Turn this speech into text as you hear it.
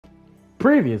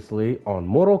Previously on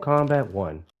Mortal Kombat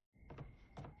 1.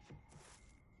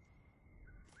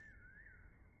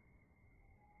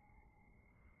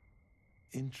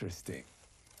 Interesting.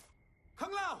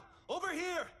 Kung Lao, over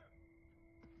here!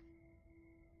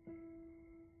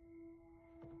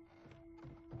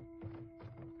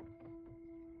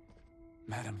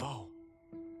 Madame Bo.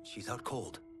 She's out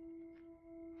cold.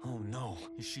 Oh no,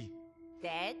 is she?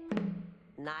 Dead?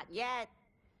 Not yet.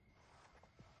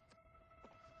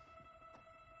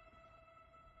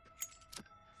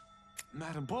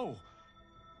 Madame Bo,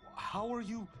 how are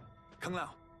you? Kung Lao.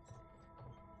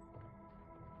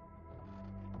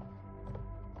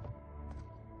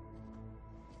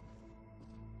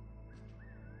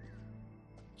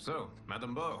 So,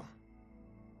 Madame Bo,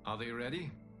 are they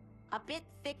ready? A bit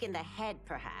thick in the head,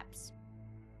 perhaps.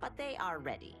 But they are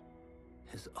ready.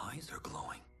 His eyes are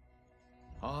glowing.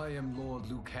 I am Lord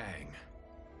Liu Kang,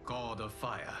 God of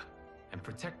Fire, and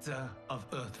Protector of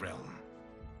Earthrealm.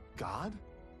 God?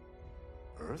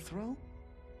 Earthrealm?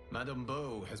 Madame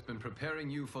Bo has been preparing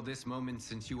you for this moment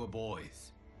since you were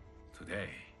boys. Today,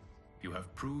 you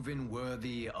have proven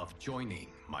worthy of joining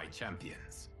my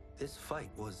champions. This fight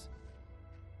was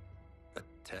a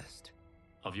test.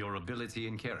 Of your ability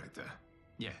and character,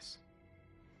 yes.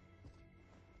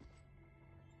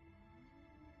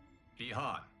 Li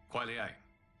Han, Kuai Liang.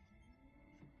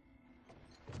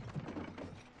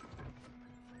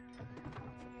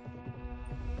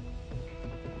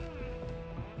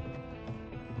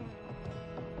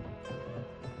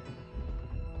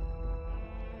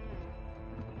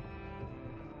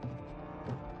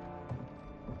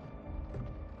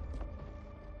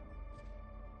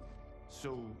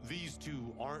 So these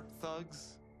two aren't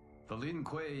thugs? The Lin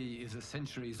Kuei is a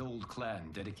centuries-old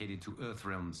clan dedicated to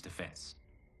Earthrealm's defense.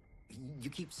 You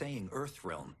keep saying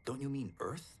Earthrealm. Don't you mean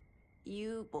Earth?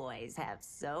 You boys have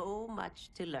so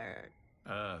much to learn.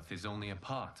 Earth is only a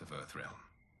part of Earthrealm.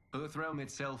 Earthrealm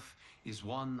itself is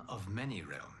one of many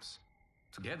realms.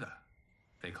 Together,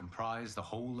 they comprise the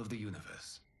whole of the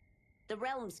universe. The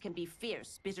realms can be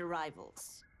fierce, bitter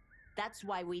rivals. That's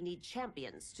why we need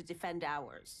champions to defend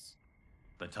ours.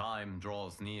 The time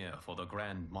draws near for the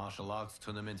grand martial arts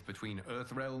tournament between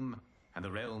Earthrealm and the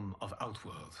realm of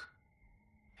Outworld.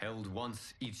 Held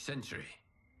once each century,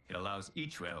 it allows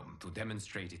each realm to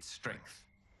demonstrate its strength.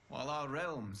 While our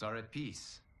realms are at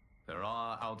peace, there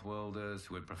are Outworlders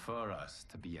who would prefer us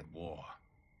to be at war.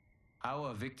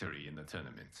 Our victory in the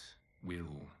tournament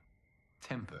will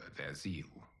temper their zeal.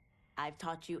 I've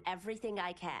taught you everything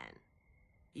I can.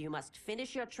 You must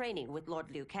finish your training with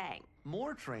Lord Liu Kang.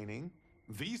 More training?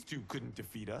 These two couldn't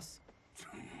defeat us.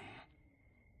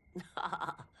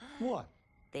 What?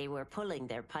 They were pulling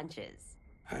their punches.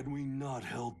 Had we not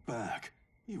held back,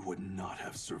 you would not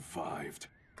have survived.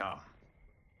 Come.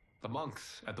 The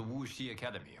monks at the Wuxi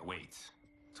Academy await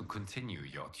to continue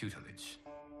your tutelage.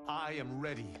 I am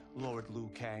ready, Lord Liu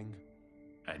Kang.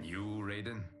 And you,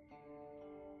 Raiden?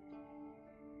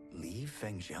 Li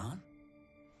Fengjian?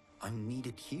 I'm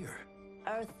needed here.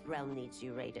 Earthrealm needs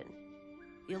you, Raiden.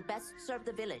 You'll best serve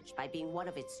the village by being one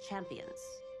of its champions.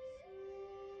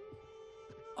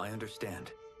 I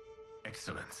understand.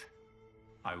 Excellent.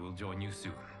 I will join you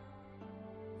soon.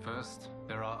 First,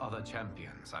 there are other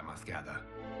champions I must gather.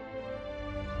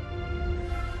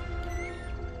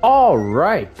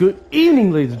 Alright, good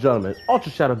evening ladies and gentlemen.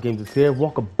 UltraShadow Games is here.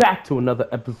 Welcome back to another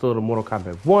episode of Mortal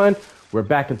Kombat 1. We're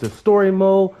back into story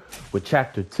mode with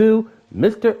Chapter 2,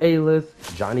 Mr.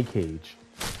 A-List, Johnny Cage.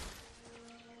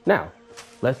 Now,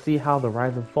 let's see how the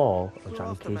rise and fall of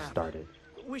Johnny Cage started.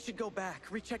 We should go back,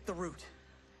 recheck the route.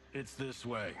 It's this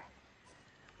way.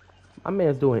 My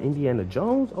man's doing Indiana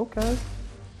Jones? Okay.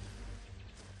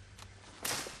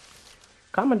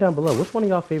 Comment down below, which one of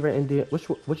y'all favorite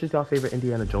which is y'all favorite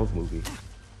Indiana Jones movie?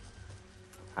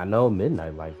 I know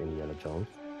Midnight Life Indiana Jones.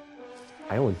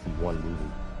 I only see one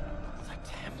movie. The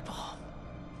temple.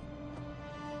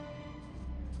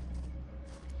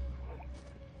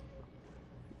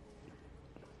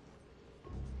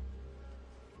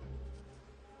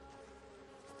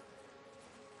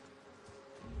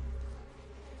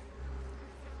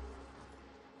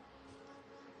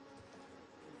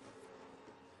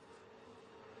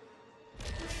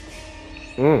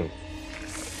 Mmm.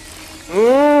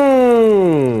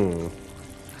 Mmm.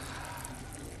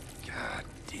 God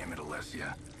damn it,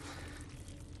 Alessia.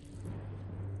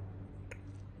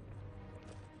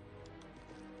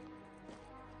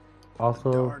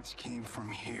 Also, Darts came from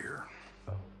here.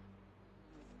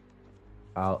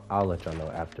 I'll let y'all know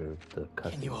after the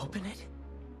cutscene. Can you open it?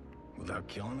 Without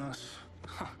killing us?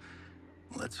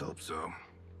 Let's hope so.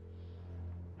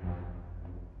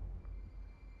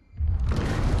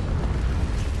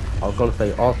 I was gonna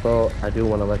say also, I do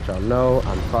want to let y'all know,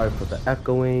 I'm sorry for the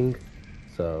echoing.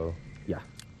 So, yeah.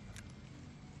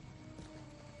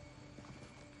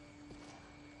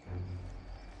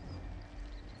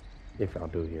 If y'all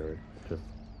do hear it, just,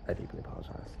 I deeply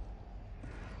apologize.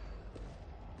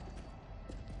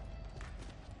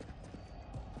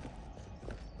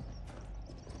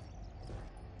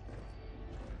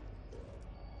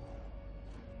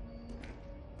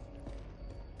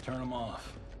 Turn them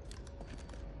off.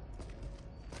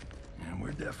 And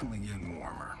we're definitely getting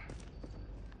warmer.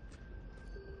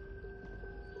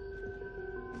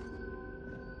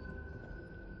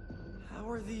 How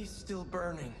are these still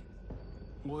burning?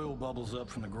 Oil bubbles up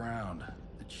from the ground.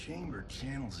 The chamber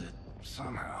channels it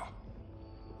somehow.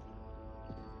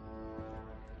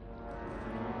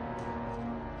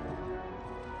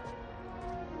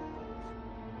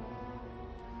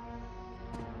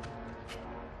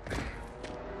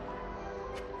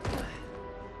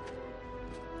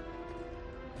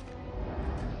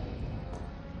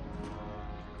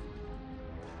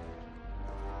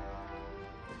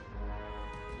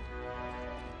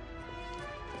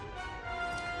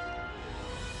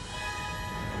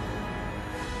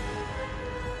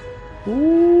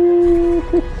 Ooh,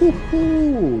 hoo, hoo,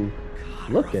 hoo.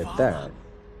 Look at that.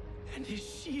 And his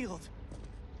shield.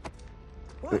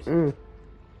 What?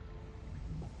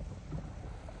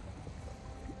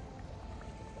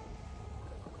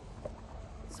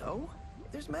 So?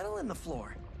 There's metal in the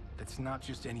floor. It's not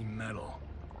just any metal.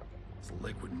 It's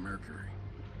liquid mercury.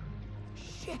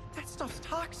 Shit, that stuff's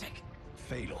toxic.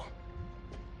 Fatal.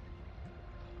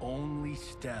 Only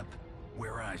step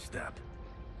where I step.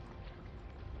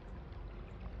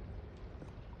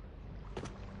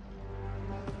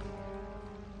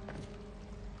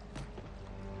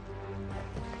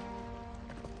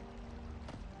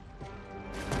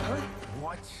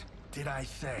 What did I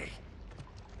say?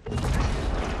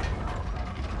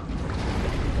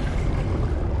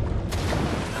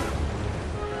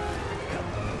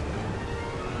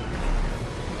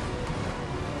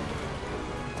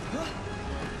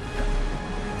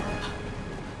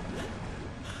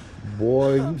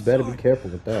 Boy, you better be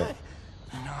careful with that.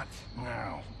 Not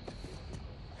now.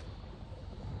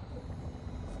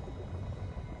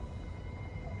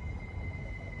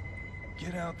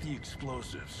 Get out the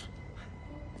explosives.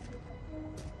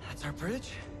 That's our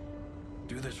bridge?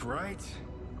 Do this right,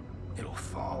 it'll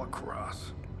fall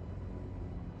across.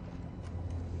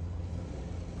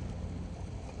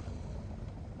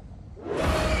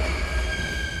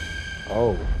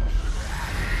 Oh.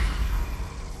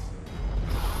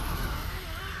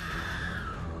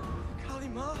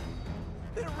 Kalima?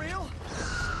 Is it real?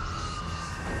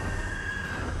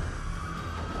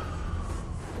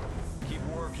 Keep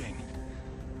working.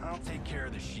 I'll take care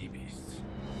of the she-beasts.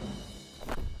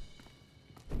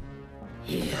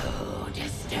 You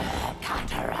disturb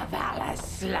Katara Vala's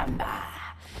slumber.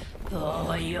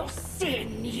 For your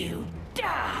sin, you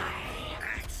die.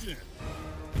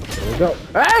 There we go.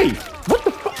 Hey! What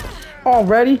the fuck?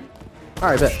 Already?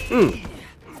 Alright, bet.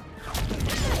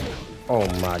 Oh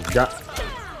my god.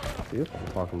 See, that's what I'm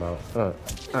talking about.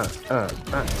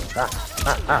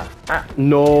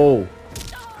 No.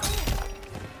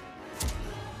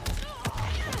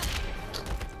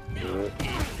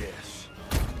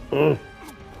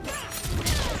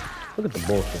 Look at the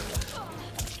bullshit.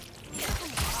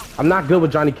 I'm not good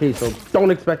with Johnny Cage, so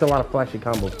don't expect a lot of flashy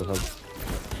combos from him.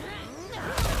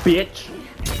 Bitch.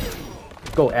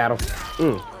 Go, Adam.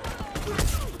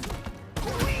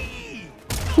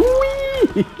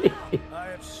 I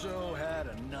have so had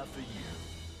enough of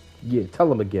you. Yeah,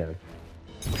 tell him again.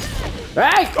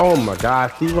 Hey! Oh my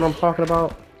god, see what I'm talking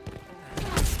about?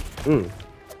 Oh,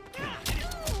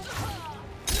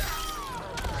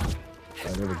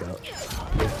 there we go.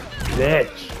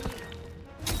 Bitch!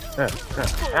 Here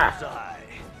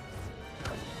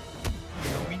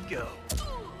we go.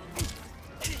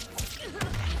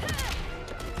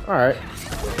 Alright.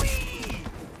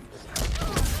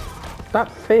 Stop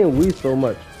saying we so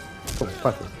much. Oh,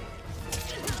 fuck it.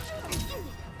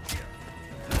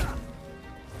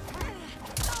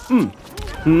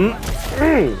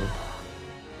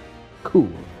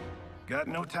 Cool. Got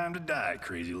no time to die,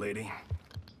 crazy lady.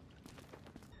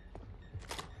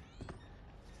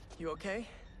 You okay?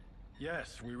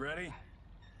 Yes, we ready?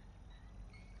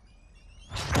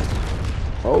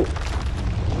 Oh.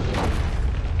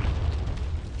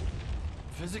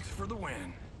 Physics for the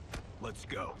win. Let's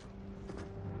go.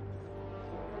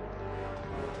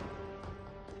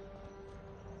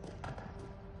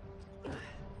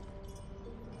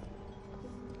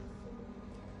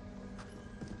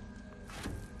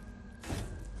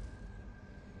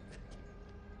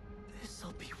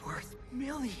 will be worth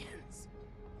millions.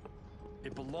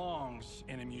 It belongs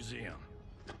in a museum.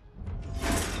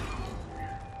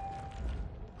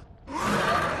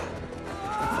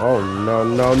 Oh no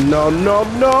no no no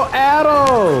no,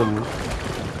 Adam!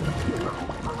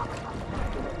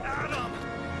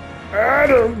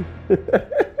 Adam!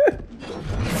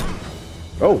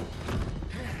 Oh,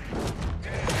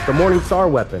 the Morning Star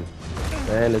weapon,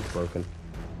 and it's broken.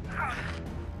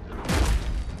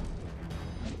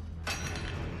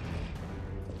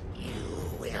 You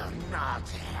will not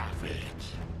have it.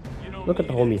 You don't Look at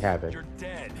the need homie it. have it. You're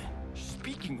dead.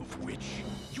 Speaking of which,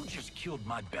 you just killed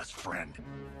my best friend.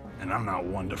 And I'm not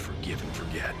one to forgive and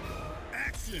forget.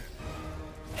 Action!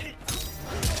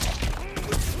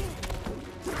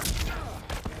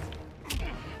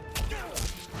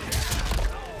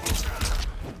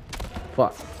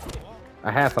 Fuck.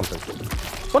 I had something.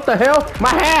 What the hell? My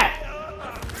hat!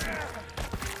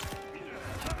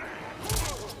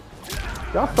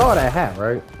 Y'all saw that hat,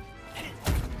 right?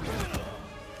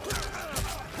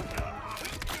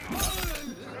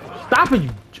 Stop it, you...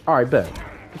 Alright, bet.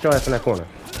 Get your ass in that corner.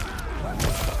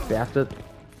 Bastard.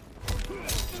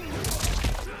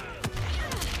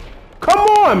 Come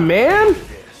on, man!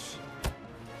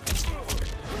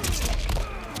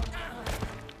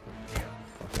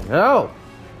 No!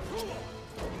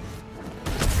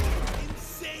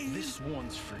 This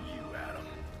one's for you, Adam.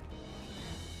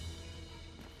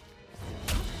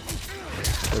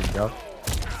 There we go.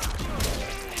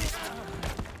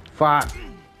 Fuck.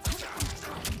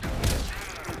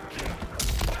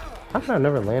 How can I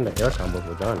never land an air combo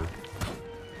with Johnny?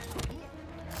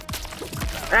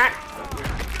 Ah!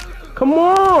 Come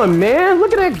on, man!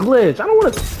 Look at that glitch! I don't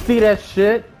want to see that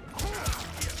shit!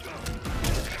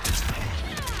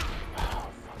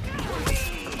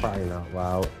 Probably not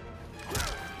loud.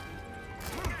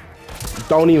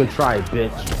 Don't even try it,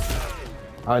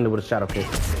 bitch. I'll end it with a shadow kick.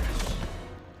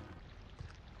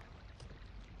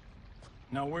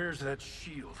 Now where's that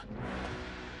shield?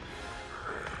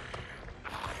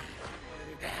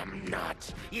 I'm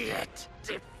not yet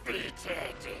defeated.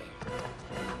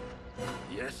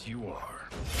 Yes, you are.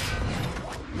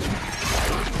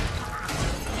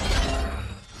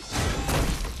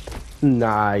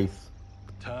 Nice.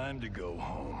 Time to go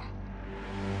home.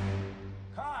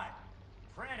 Cut!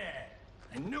 Print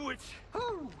I knew it!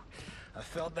 Whew. I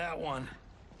felt that one.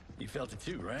 You felt it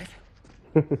too, right?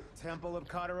 Temple of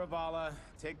Katara, Vala.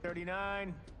 Take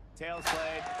 39. Tail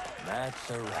slate. That's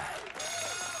a wrap.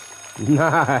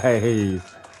 Nice. Is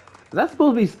that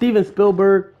supposed to be Steven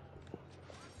Spielberg?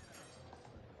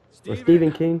 Or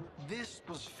Stephen King? This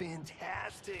was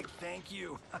fantastic. Thank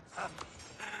you.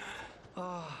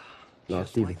 Oh, No,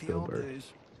 just Steven like the old Spielberg.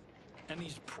 days. And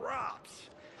these props.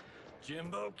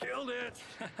 Jimbo killed it.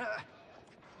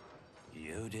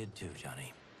 You did too,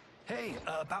 Johnny. Hey,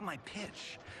 about my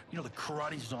pitch. You know, the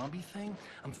karate zombie thing?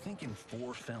 I'm thinking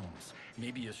 4 films.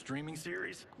 Maybe a streaming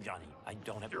series? Johnny, I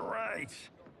don't have... You're right.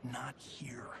 Not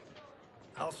here.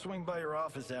 I'll swing by your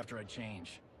office after I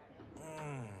change.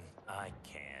 I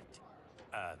can't.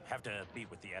 Have to meet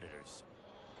with the editors.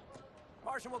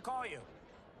 Marshall will call you.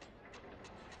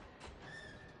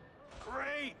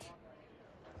 Great!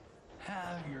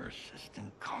 Have your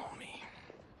assistant call me.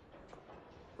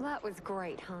 That was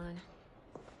great, hon.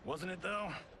 Wasn't it, though?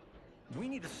 We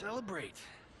need to celebrate.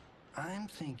 I'm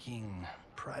thinking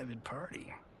private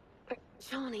party.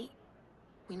 Johnny,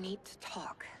 we need to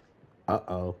talk.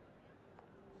 Uh-oh.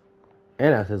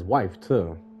 And that's his wife,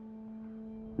 too.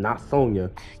 Not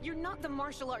Sonya. You're not the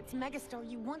martial arts megastar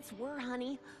you once were,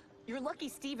 honey. You're lucky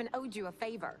Steven owed you a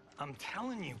favor. I'm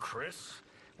telling you, Chris.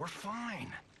 We're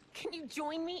fine. Can you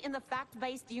join me in the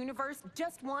fact-based universe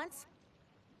just once?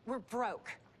 We're broke.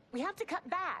 We have to cut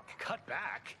back. Cut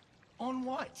back? On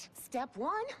what? Step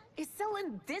 1 is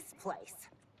selling this place.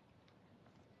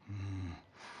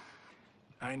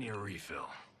 I need a refill.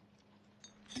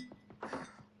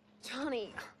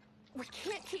 Johnny, we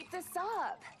can't keep this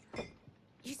up.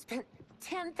 You spent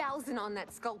 $10,000 on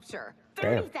that sculpture,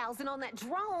 Damn. $30,000 on that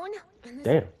drone, and this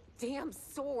Damn. damn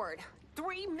sword.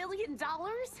 $3 million?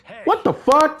 Hey, What the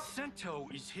fuck? Sento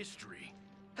is history.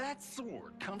 That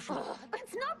sword comes from... Ugh,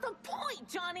 that's not the point,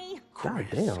 Johnny. God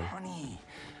Chris, damn. honey,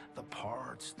 the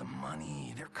parts, the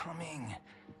money, they're coming.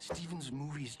 Steven's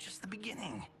movie is just the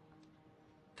beginning.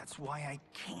 That's why I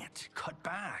can't cut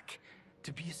back.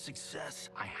 To be a success,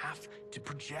 I have to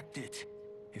project it.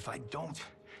 If I don't,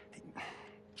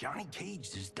 Johnny Cage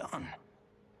is done.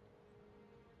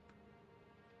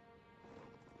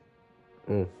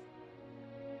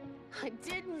 I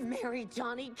didn't marry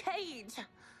Johnny Cage.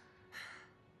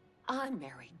 I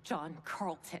married John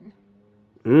Carlton.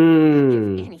 I'd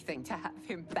give anything to have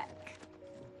him back.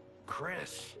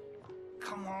 Chris.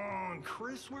 Come on,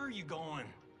 Chris, where are you going?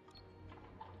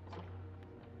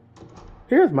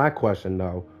 Here's my question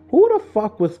though. Who the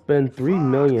fuck would spend 3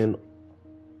 million?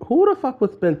 Who the fuck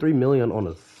would spend 3 million on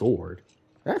a sword?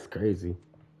 That's crazy.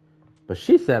 But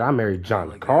she said I married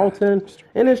John Carlton,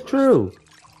 and it's true.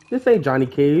 This ain't Johnny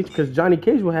Cage, because Johnny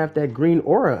Cage will have that green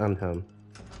aura on him.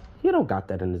 He don't got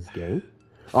that in this game.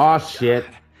 Oh shit.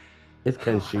 It's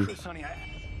Kenshi. Chris, honey,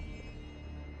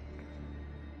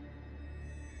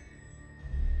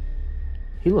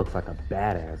 He looks like a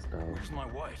badass though. where's my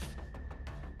wife?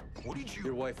 What did you...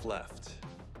 Your wife left.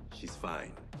 She's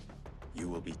fine. You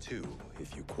will be too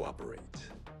if you cooperate.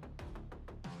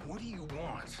 What do you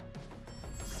want?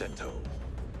 Sento.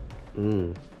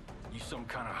 You some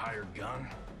kind of hired gun?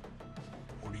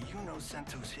 Or do you know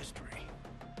Sento's history?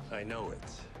 I know it.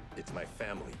 It's my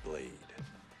family blade.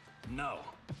 No.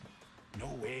 No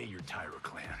way you're Tyra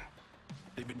clan.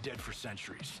 They've been dead for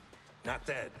centuries. Not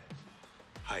dead.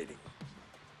 Hiding.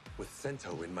 With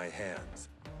Sento in my hands,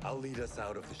 I'll lead us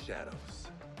out of the shadows.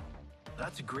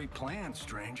 That's a great plan,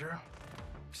 stranger.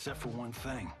 Except for one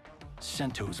thing.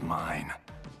 Sento's mine.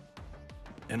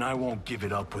 And I won't give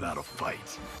it up without a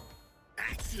fight.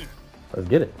 Action! Let's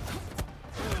get it.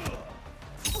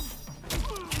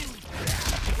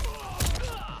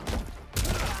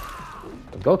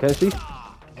 Let's go, Kenshi.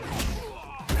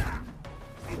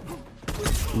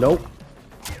 Nope.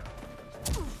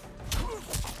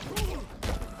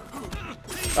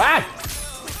 Ah!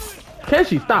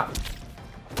 Kenshi, stop.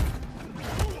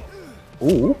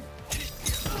 Ooh.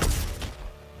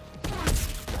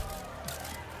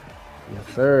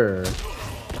 Yes, sir.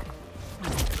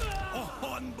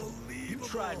 You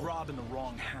tried robbing the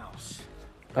wrong house.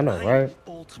 I know, right?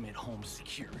 Ultimate home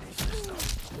security system.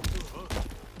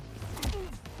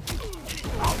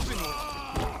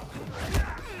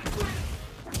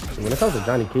 When it comes to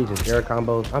Johnny Cage's air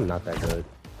combos, I'm not that good.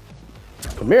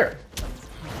 Come here.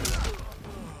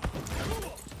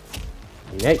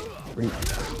 Hey,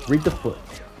 read the foot.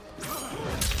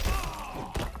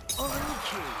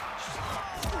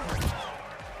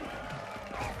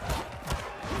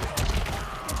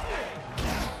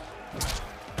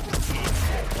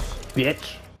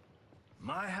 Bitch.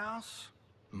 My house,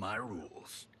 my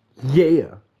rules.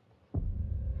 Yeah.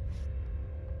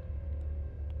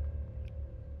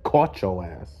 Caught your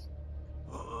ass.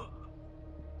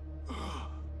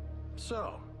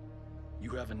 So,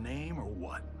 you have a name or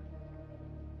what?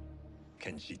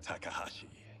 Kenshi Takahashi.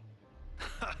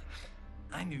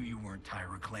 I knew you weren't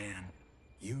Tyra clan.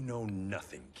 You know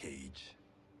nothing, Cage.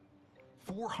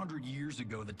 400 years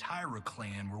ago, the Tyra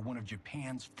clan were one of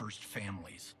Japan's first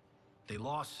families. They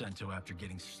lost Sento after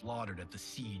getting slaughtered at the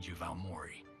siege of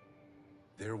Aomori.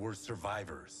 There were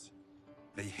survivors.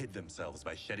 They hid themselves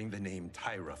by shedding the name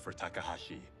Tyra for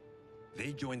Takahashi.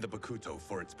 They joined the Bakuto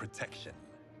for its protection.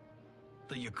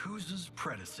 The Yakuza's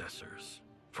predecessors.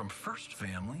 From first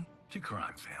family to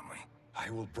crime family. I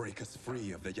will break us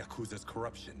free of the Yakuza's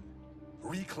corruption.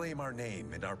 Reclaim our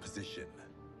name and our position.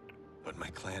 But my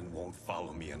clan won't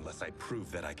follow me unless I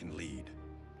prove that I can lead.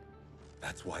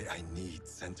 That's why I need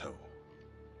Sento.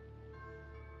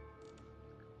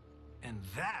 And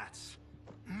that's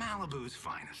Malibu's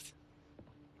finest.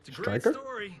 It's a Striker? great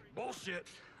story. Bullshit.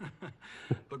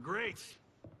 But great.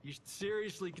 You should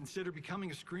seriously consider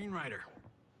becoming a screenwriter.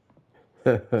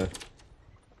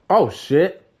 Oh,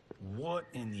 shit. What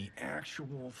in the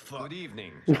actual fuck? Good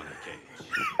evening, Johnny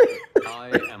Cage. I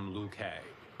am Liu Kang,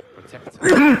 protector.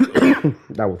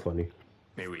 That was funny.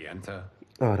 May we enter?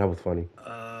 Oh, that was funny.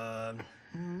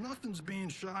 Nothing's being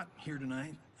shot here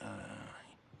tonight.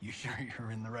 You sure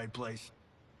you're in the right place?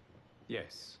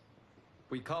 Yes.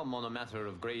 We come on a matter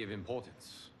of grave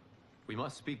importance. We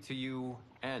must speak to you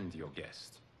and your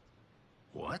guest.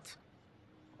 What?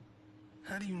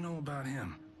 How do you know about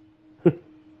him?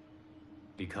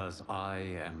 Because I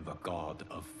am the god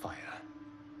of fire.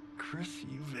 Chris,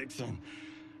 you vixen.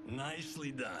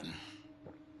 Nicely done.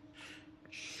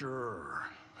 Sure.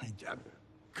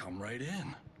 Come right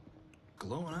in.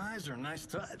 Glowing eyes are a nice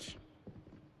touch.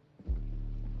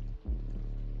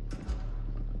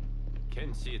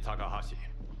 Kenshi Takahashi,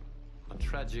 a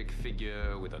tragic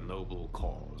figure with a noble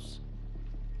cause.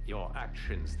 Your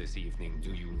actions this evening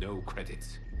do you no credit.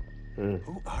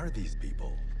 Who are these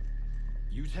people?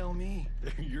 You tell me.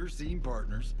 They're your scene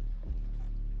partners.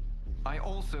 I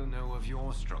also know of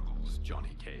your struggles,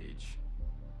 Johnny Cage.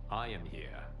 I am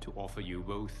here to offer you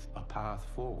both a path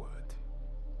forward.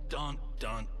 Dun,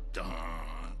 dun, dun.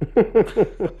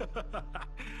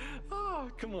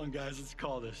 Oh, come on, guys. Let's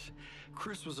call this.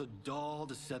 Chris was a doll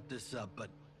to set this up, but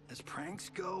As pranks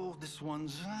go, this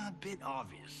one's a bit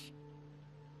obvious.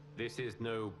 This is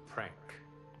no prank.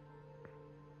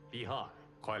 Bihan,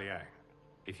 Kuai Liang,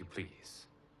 if you please.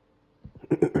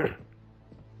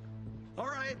 All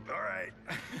right.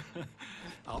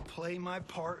 I'll play my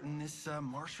part in this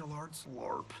martial arts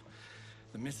LARP.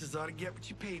 The missus ought to get what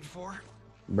you paid for.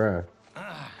 Bruh.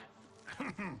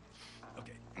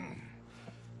 Okay.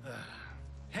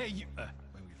 Hey, you.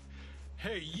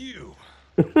 Hey, you.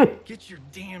 Get your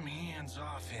damn hands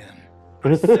off him.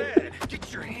 I said,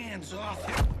 get your hands off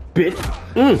him. Bitch.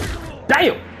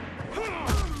 Damn.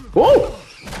 Whoa.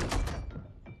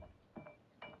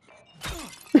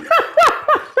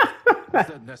 Is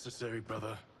that necessary,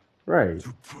 brother? Right.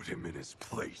 To put him in his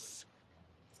place.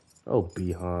 Oh,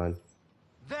 Bihan.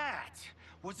 That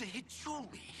was a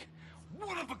Hichuli.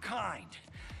 One of a kind.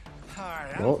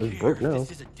 Alright, I Well, don't it's care broke if now.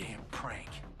 this is a damn prank.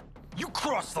 You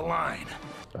crossed the line.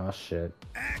 Oh, shit.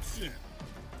 Action.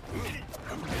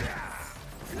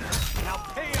 Now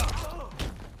pay up.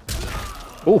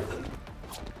 Ooh.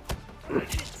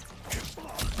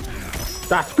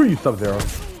 Ah, screw you, Sub-Zero.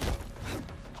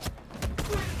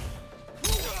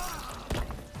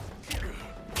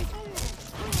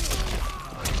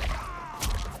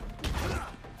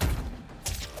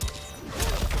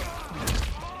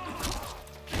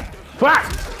 Fuck!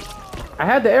 I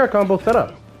had the air combo set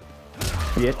up.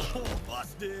 Bitch. Oh,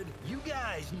 busted. You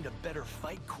guys need a better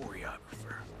fight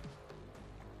choreographer.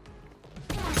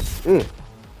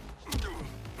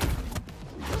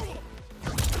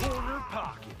 Corner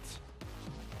pockets.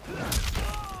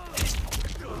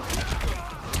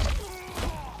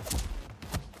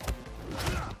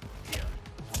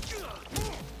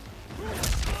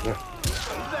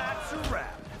 That's a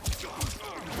wrap.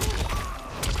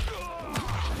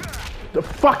 The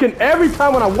fucking every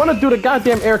time when I want to do the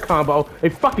goddamn air combo, it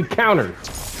fucking counters.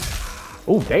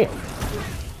 Oh, damn.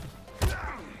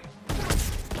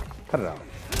 Cut it out.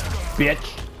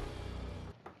 Bitch.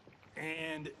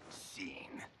 And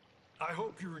scene. I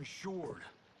hope you're insured,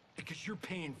 because you're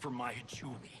paying for my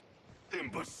Hichuli.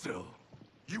 Imbecile!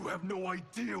 You have no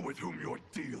idea with whom you're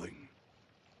dealing.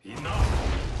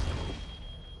 Enough!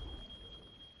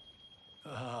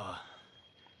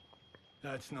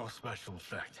 That's no special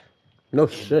effect. No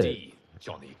shit. Indeed,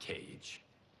 Johnny Cage.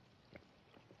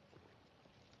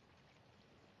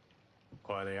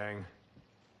 Kuai Liang.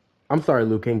 I'm sorry,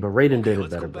 Liu Kang, but Raiden did it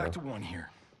Let's better, go back bro. to one here.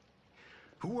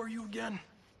 Who are you again?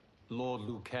 Lord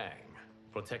Liu Kang,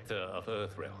 protector of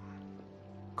Earthrealm,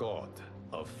 god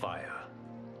of fire.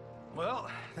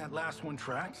 Well, that last one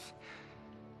tracks.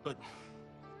 But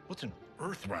what's an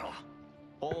Earthrealm?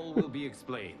 All will be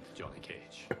explained, Johnny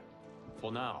Cage.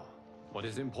 For now, what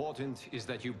is important is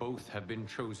that you both have been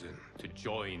chosen to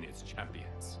join its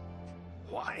champions.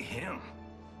 Why him?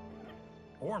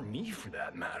 Or me, for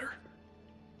that matter.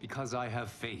 Because I have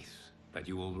faith that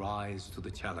you will rise to the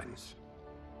challenge.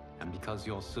 And because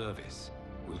your service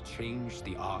will change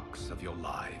the arcs of your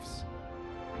lives.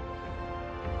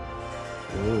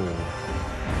 Ooh.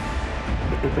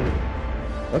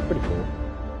 That's pretty cool.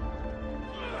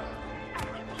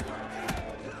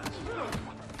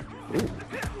 Ooh.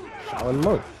 Shaolin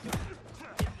monk.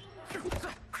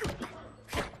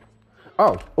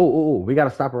 Oh, we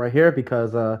gotta stop it right here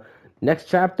because next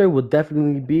chapter will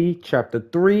definitely be chapter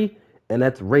 3, and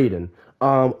that's Raiden.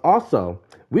 Also,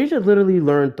 we just literally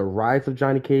learned the rise of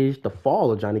Johnny Cage, the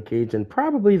fall of Johnny Cage, and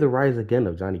probably the rise again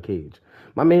of Johnny Cage.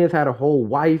 My man's had a whole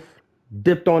wife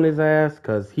dipped on his ass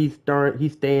because he's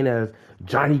staying as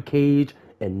Johnny Cage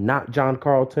and not John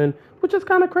Carlton, which is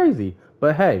kind of crazy.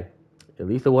 But hey, at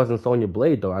least it wasn't Sonya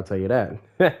Blade, though, I'll tell you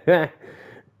that.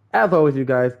 As always, you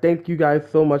guys, thank you guys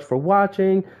so much for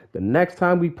watching. The next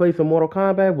time we play some Mortal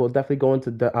Kombat, we'll definitely go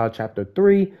into the, chapter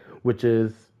 3, which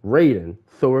is Raiden.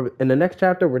 So in the next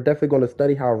chapter, we're definitely going to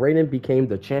study how Raiden became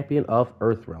the champion of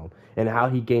Earthrealm and how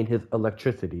he gained his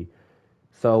electricity.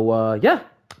 So, yeah.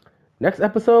 Next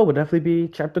episode will definitely be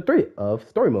chapter 3 of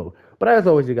Story Mode. But as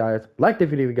always, you guys, like the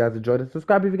video if you guys enjoyed it,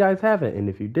 subscribe if you guys haven't, and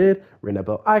if you did, ring that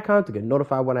bell icon to get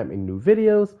notified when I make new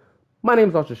videos. My name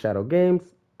is UltraShadow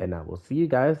Games, and I will see you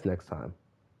guys next time.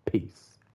 Peace.